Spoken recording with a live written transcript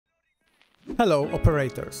Hello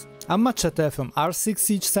operators, I'm Machete from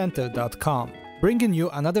r6siegecenter.com, bringing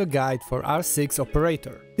you another guide for R6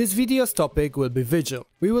 operator. This video's topic will be Vigil.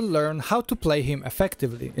 We will learn how to play him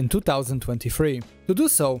effectively in 2023. To do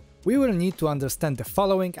so, we will need to understand the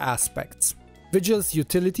following aspects: Vigil's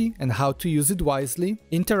utility and how to use it wisely,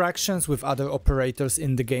 interactions with other operators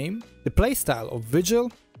in the game, the playstyle of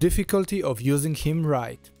Vigil, difficulty of using him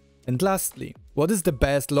right, and lastly, what is the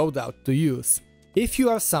best loadout to use. If you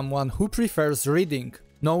are someone who prefers reading,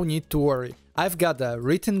 no need to worry. I've got a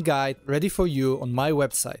written guide ready for you on my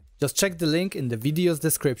website. Just check the link in the video's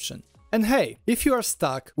description. And hey, if you are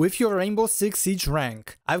stuck with your Rainbow Six Siege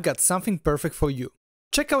rank, I've got something perfect for you.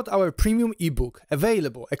 Check out our premium ebook,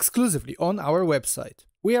 available exclusively on our website.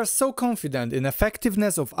 We are so confident in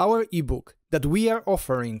effectiveness of our ebook that we are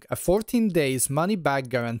offering a 14 days money-back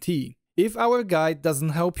guarantee. If our guide doesn't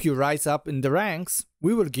help you rise up in the ranks,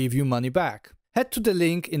 we will give you money back. Head to the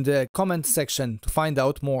link in the comment section to find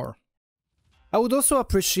out more. I would also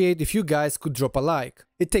appreciate if you guys could drop a like.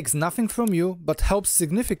 It takes nothing from you but helps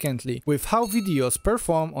significantly with how videos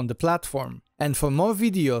perform on the platform. And for more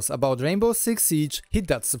videos about Rainbow Six Siege, hit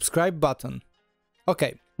that subscribe button.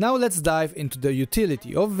 Okay, now let's dive into the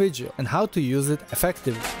utility of Vigil and how to use it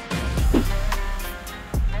effectively.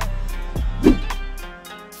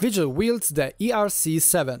 Vigil wields the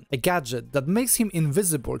ERC-7, a gadget that makes him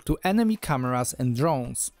invisible to enemy cameras and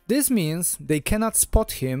drones. This means they cannot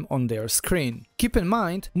spot him on their screen. Keep in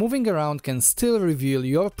mind, moving around can still reveal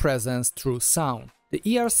your presence through sound. The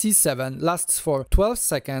ERC-7 lasts for 12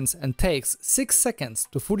 seconds and takes 6 seconds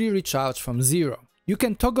to fully recharge from zero. You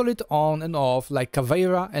can toggle it on and off like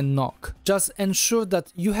Caveira and Knock. Just ensure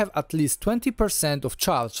that you have at least 20% of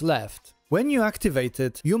charge left. When you activate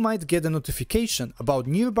it, you might get a notification about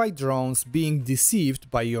nearby drones being deceived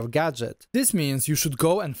by your gadget. This means you should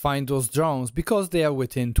go and find those drones because they are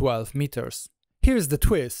within 12 meters. Here's the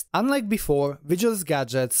twist. Unlike before, Vigil's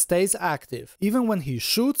gadget stays active even when he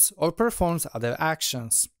shoots or performs other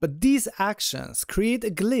actions. But these actions create a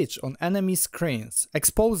glitch on enemy screens,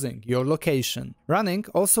 exposing your location. Running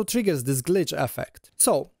also triggers this glitch effect.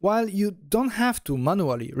 So, while you don't have to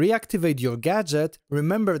manually reactivate your gadget,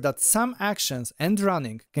 remember that some actions and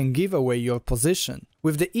running can give away your position.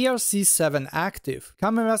 With the ERC-7 active,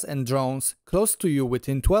 cameras and drones close to you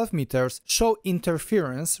within 12 meters show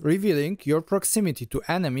interference, revealing your proximity to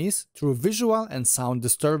enemies through visual and sound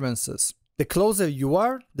disturbances. The closer you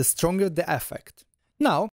are, the stronger the effect.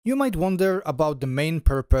 Now, you might wonder about the main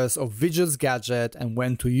purpose of Vigil's gadget and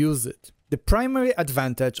when to use it. The primary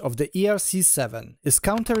advantage of the ERC-7 is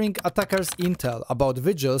countering attackers' intel about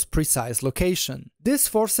Vigil's precise location. This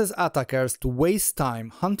forces attackers to waste time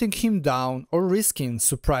hunting him down or risking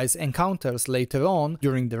surprise encounters later on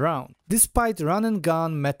during the round. Despite run and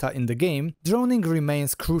gun meta in the game, droning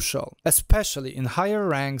remains crucial, especially in higher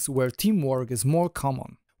ranks where teamwork is more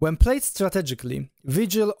common. When played strategically,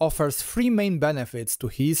 Vigil offers three main benefits to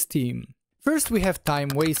his team. First, we have time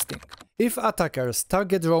wasting. If attackers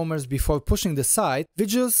target roamers before pushing the site,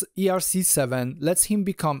 Vigil's ERC-7 lets him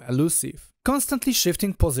become elusive. Constantly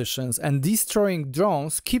shifting positions and destroying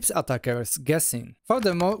drones keeps attackers guessing.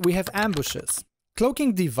 Furthermore, we have ambushes.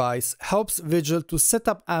 Cloaking device helps Vigil to set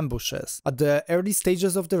up ambushes. At the early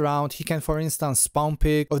stages of the round, he can for instance spawn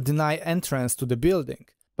pick or deny entrance to the building.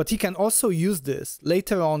 But he can also use this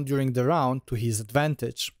later on during the round to his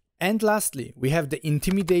advantage. And lastly, we have the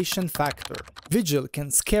intimidation factor. Vigil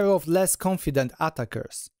can scare off less confident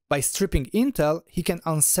attackers. By stripping intel, he can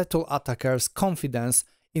unsettle attackers' confidence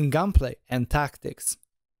in gunplay and tactics.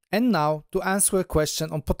 And now, to answer a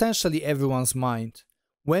question on potentially everyone's mind.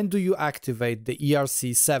 When do you activate the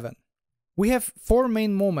ERC-7? We have four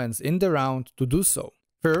main moments in the round to do so.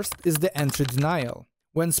 First is the entry denial.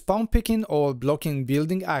 When spawn picking or blocking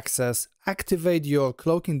building access, activate your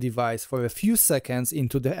cloaking device for a few seconds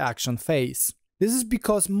into the action phase. This is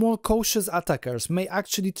because more cautious attackers may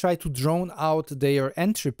actually try to drone out their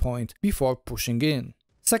entry point before pushing in.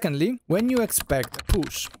 Secondly, when you expect a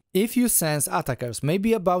push. If you sense attackers may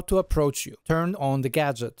be about to approach you, turn on the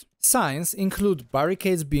gadget. Signs include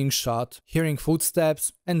barricades being shot, hearing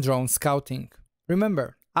footsteps, and drone scouting.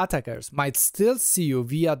 Remember, attackers might still see you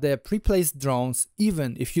via their pre-placed drones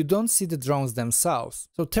even if you don't see the drones themselves,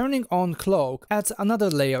 so turning on Cloak adds another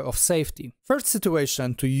layer of safety. First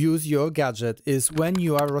situation to use your gadget is when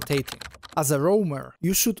you are rotating. As a roamer,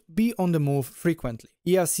 you should be on the move frequently.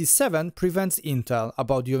 ERC-7 prevents intel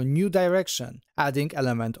about your new direction, adding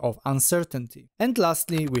element of uncertainty. And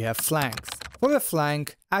lastly, we have flanks. For a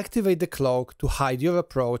flank, activate the Cloak to hide your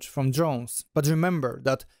approach from drones. But remember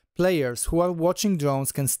that players who are watching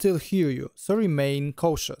drones can still hear you, so remain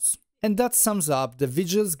cautious. And that sums up the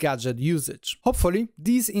Vigil's gadget usage. Hopefully,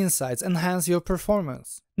 these insights enhance your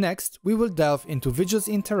performance. Next, we will delve into Vigil's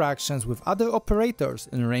interactions with other operators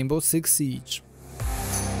in Rainbow Six Siege.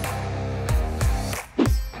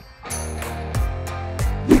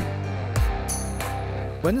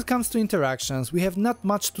 When it comes to interactions, we have not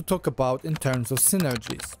much to talk about in terms of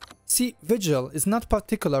synergies. See, Vigil is not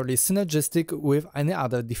particularly synergistic with any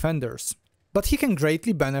other defenders, but he can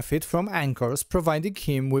greatly benefit from anchors providing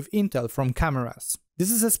him with intel from cameras.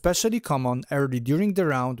 This is especially common early during the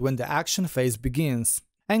round when the action phase begins.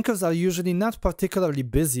 Anchors are usually not particularly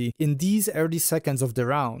busy in these early seconds of the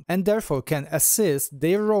round, and therefore can assist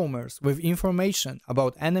their roamers with information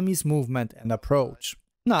about enemies' movement and approach.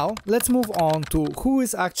 Now, let's move on to who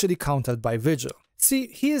is actually countered by Vigil. See,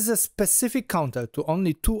 he is a specific counter to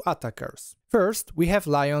only two attackers. First, we have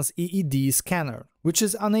Lion's EED scanner, which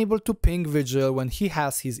is unable to ping Vigil when he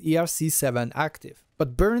has his ERC-7 active.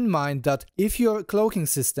 But bear in mind that if your cloaking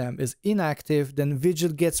system is inactive, then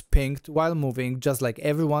Vigil gets pinged while moving just like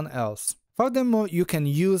everyone else. Furthermore, you can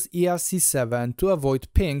use ERC-7 to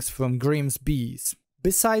avoid pings from Grimm's bees.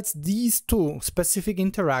 Besides these two specific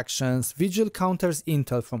interactions, Vigil counters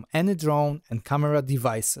intel from any drone and camera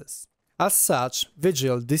devices. As such,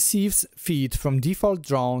 Vigil deceives feed from default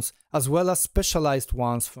drones as well as specialized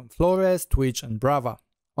ones from Flores, Twitch and Brava.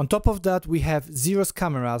 On top of that, we have Zero's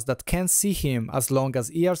cameras that can see him as long as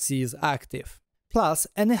ERC is active. Plus,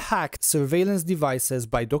 any hacked surveillance devices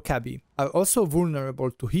by Dokkaebi are also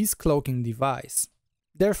vulnerable to his cloaking device.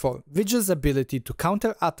 Therefore, Vigil's ability to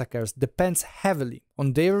counter attackers depends heavily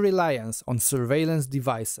on their reliance on surveillance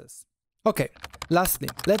devices. Okay, lastly,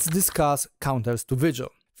 let's discuss counters to Vigil.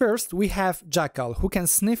 First, we have Jackal, who can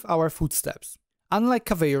sniff our footsteps. Unlike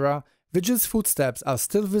Caveira, Vigil's footsteps are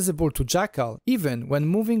still visible to Jackal even when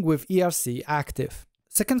moving with ERC active.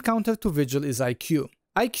 Second counter to Vigil is IQ.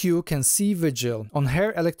 IQ can see Vigil on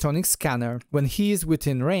her electronic scanner when he is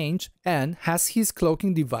within range and has his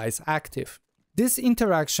cloaking device active. This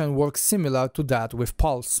interaction works similar to that with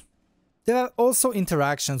Pulse. There are also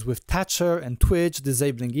interactions with Thatcher and Twitch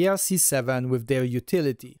disabling ERC-7 with their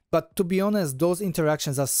utility, but to be honest, those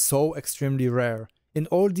interactions are so extremely rare. In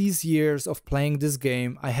all these years of playing this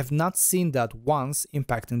game, I have not seen that once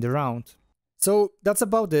impacting the round. So that's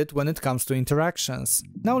about it when it comes to interactions.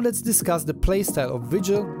 Now let's discuss the playstyle of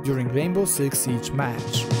Vigil during Rainbow Six Siege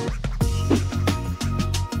match.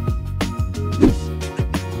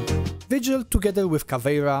 Vigil, together with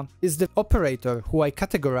Caveira, is the operator who I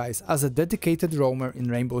categorize as a dedicated roamer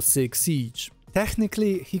in Rainbow Six Siege.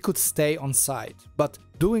 Technically, he could stay on site, but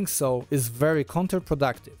doing so is very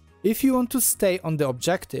counterproductive. If you want to stay on the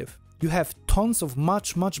objective, you have tons of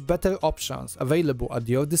much better options available at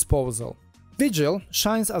your disposal. Vigil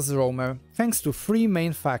shines as a roamer thanks to three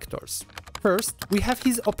main factors. First, we have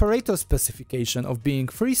his operator specification of being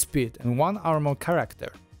free speed and 1 armor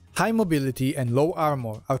character. High mobility and low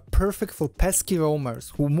armor are perfect for pesky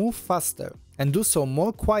roamers who move faster and do so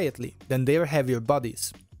more quietly than their heavier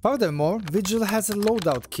bodies. Furthermore, Vigil has a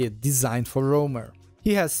loadout kit designed for roamer.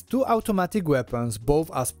 He has two automatic weapons,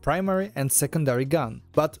 both as primary and secondary gun,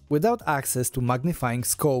 but without access to magnifying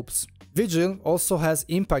scopes. Vigil also has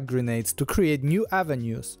impact grenades to create new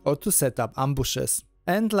avenues or to set up ambushes.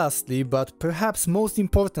 And lastly, but perhaps most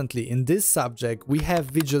importantly in this subject, we have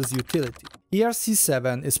Vigil's utility.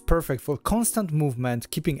 ERC-7 is perfect for constant movement,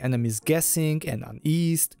 keeping enemies guessing and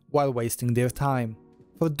uneased while wasting their time.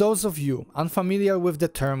 For those of you unfamiliar with the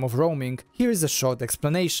term of roaming, here is a short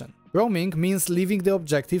explanation. Roaming means leaving the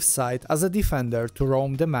objective site as a defender to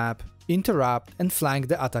roam the map, interrupt and flank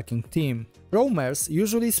the attacking team. Roamers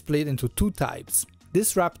usually split into two types,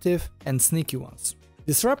 disruptive and sneaky ones.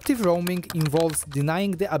 Disruptive roaming involves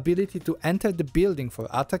denying the ability to enter the building for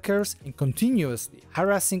attackers and continuously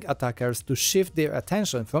harassing attackers to shift their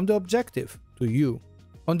attention from the objective to you.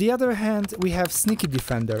 On the other hand, we have sneaky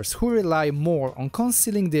defenders who rely more on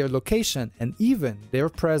concealing their location and even their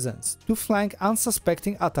presence to flank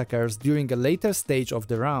unsuspecting attackers during a later stage of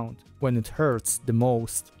the round, when it hurts the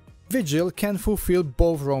most. Vigil can fulfill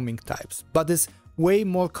both roaming types, but is way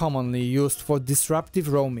more commonly used for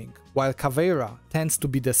disruptive roaming, while Caveira tends to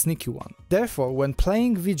be the sneaky one. Therefore, when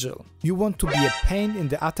playing Vigil, you want to be a pain in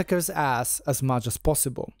the attacker's ass as much as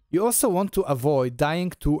possible. You also want to avoid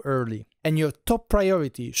dying too early, and your top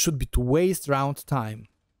priority should be to waste round time.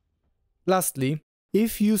 Lastly,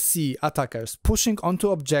 if you see attackers pushing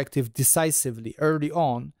onto objective decisively early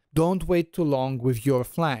on, don't wait too long with your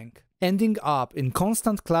flank. Ending up in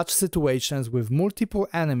constant clutch situations with multiple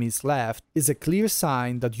enemies left is a clear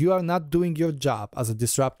sign that you are not doing your job as a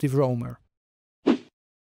disruptive roamer.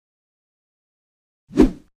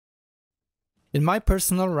 In my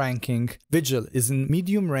personal ranking, Vigil is in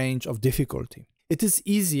medium range of difficulty. It is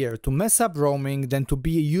easier to mess up roaming than to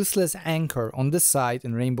be a useless anchor on the side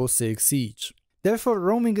in Rainbow Six Siege. Therefore,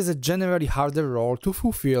 roaming is a generally harder role to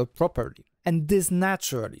fulfill properly, and this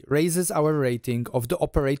naturally raises our rating of the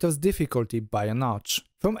operator's difficulty by a notch.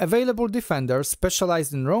 From available defenders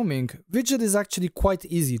specialized in roaming, Vigil is actually quite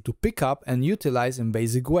easy to pick up and utilize in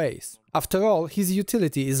basic ways. After all, his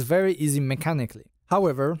utility is very easy mechanically.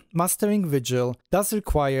 However, mastering Vigil does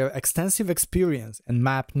require extensive experience and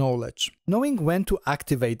map knowledge. Knowing when to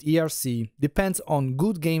activate ERC depends on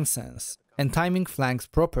good game sense and timing flanks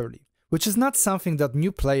properly, which is not something that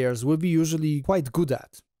new players will be usually quite good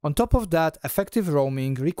at. On top of that, effective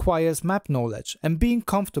roaming requires map knowledge and being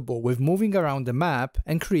comfortable with moving around the map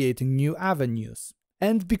and creating new avenues.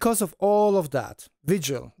 And because of all of that,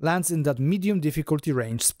 Vigil lands in that medium difficulty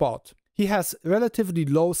range spot. He has relatively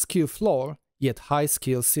low skill floor, yet high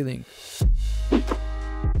skill ceiling.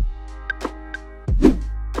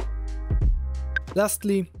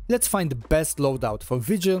 Lastly, let's find the best loadout for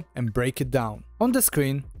Vigil and break it down. On the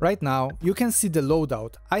screen, right now, you can see the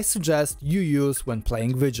loadout I suggest you use when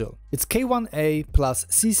playing Vigil. It's K1A plus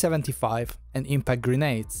C75 and impact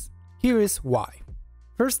grenades. Here is why.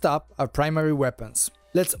 First up are primary weapons.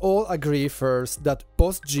 Let's all agree first that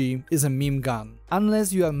Boss G is a meme gun.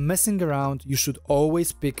 Unless you are messing around, you should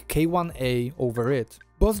always pick K1A over it.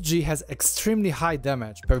 Boss G has extremely high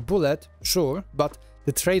damage per bullet, sure, but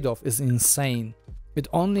the trade-off is insane. It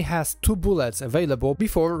only has 2 bullets available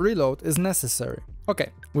before reload is necessary. Okay,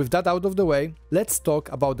 with that out of the way, let's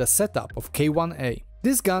talk about the setup of K1A.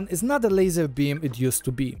 This gun is not a laser beam it used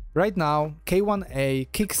to be. Right now,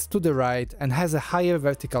 K1A kicks to the right and has a higher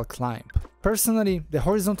vertical climb. Personally, the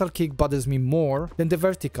horizontal kick bothers me more than the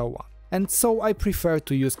vertical one, and so I prefer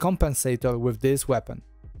to use compensator with this weapon.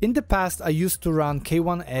 In the past I used to run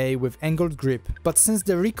K1A with angled grip, but since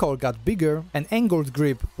the recoil got bigger and angled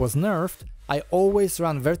grip was nerfed, I always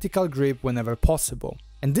run vertical grip whenever possible.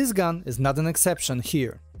 And this gun is not an exception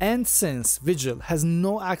here. And since Vigil has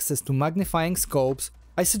no access to magnifying scopes,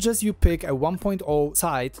 I suggest you pick a 1.0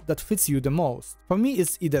 sight that fits you the most. For me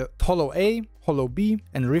it's either Holo A, Holo B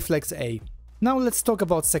and Reflex A. Now let's talk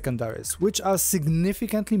about secondaries, which are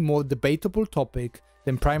significantly more debatable topic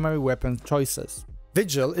than primary weapon choices.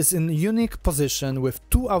 Vigil is in a unique position with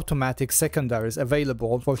 2 automatic secondaries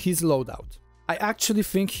available for his loadout. I actually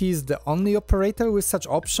think he's the only operator with such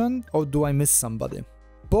option, or do I miss somebody?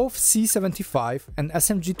 Both C75 and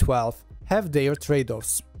SMG-12 have their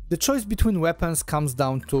trade-offs. The choice between weapons comes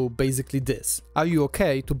down to basically this: are you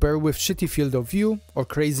okay to bear with shitty field of view or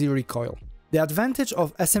crazy recoil? The advantage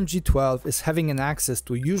of SMG-12 is having an access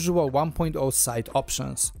to usual 1.0 sight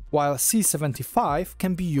options, while C75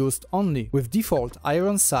 can be used only with default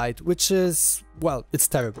iron sight, which is, well, it's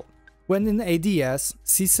terrible. When in ADS,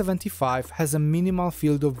 C75 has a minimal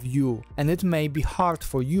field of view and it may be hard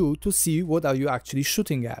for you to see what are you actually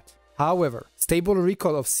shooting at. However, stable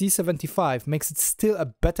recoil of C75 makes it still a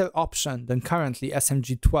better option than currently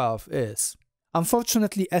SMG-12 is.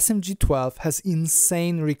 Unfortunately, SMG-12 has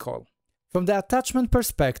insane recoil. From the attachment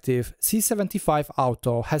perspective, C75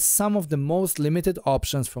 Auto has some of the most limited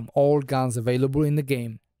options from all guns available in the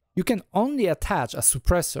game. You can only attach a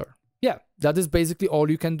suppressor. Yeah, that is basically all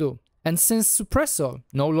you can do. And since suppressor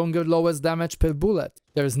no longer lowers damage per bullet,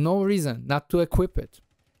 there is no reason not to equip it.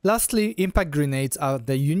 Lastly, impact grenades are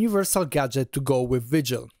the universal gadget to go with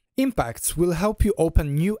Vigil. Impacts will help you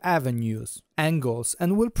open new avenues, angles,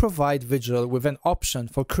 and will provide Vigil with an option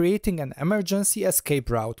for creating an emergency escape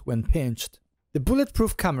route when pinched. The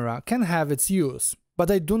bulletproof camera can have its use, but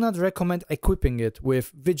I do not recommend equipping it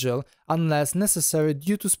with Vigil unless necessary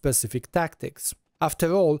due to specific tactics.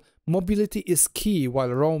 After all, mobility is key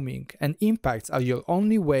while roaming, and impacts are your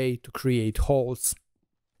only way to create holes.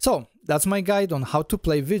 So, that's my guide on how to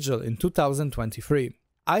play Vigil in 2023.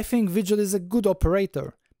 I think Vigil is a good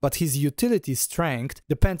operator, but his utility strength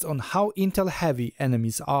depends on how intel heavy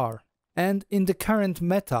enemies are. And in the current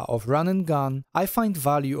meta of run and gun, I find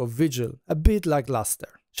value of Vigil a bit lackluster,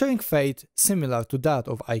 sharing fate similar to that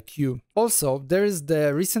of IQ. Also, there is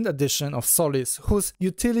the recent addition of Solis, whose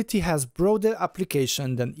utility has broader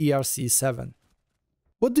application than ERC7.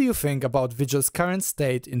 What do you think about Vigil's current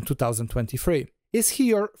state in 2023? Is he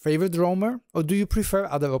your favorite roamer, or do you prefer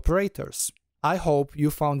other operators? I hope you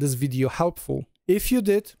found this video helpful. If you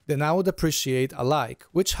did, then I would appreciate a like,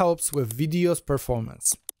 which helps with video's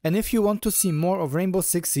performance. And if you want to see more of Rainbow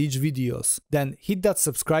Six Siege videos, then hit that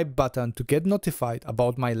subscribe button to get notified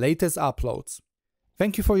about my latest uploads.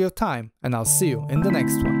 Thank you for your time, and I'll see you in the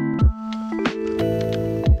next one.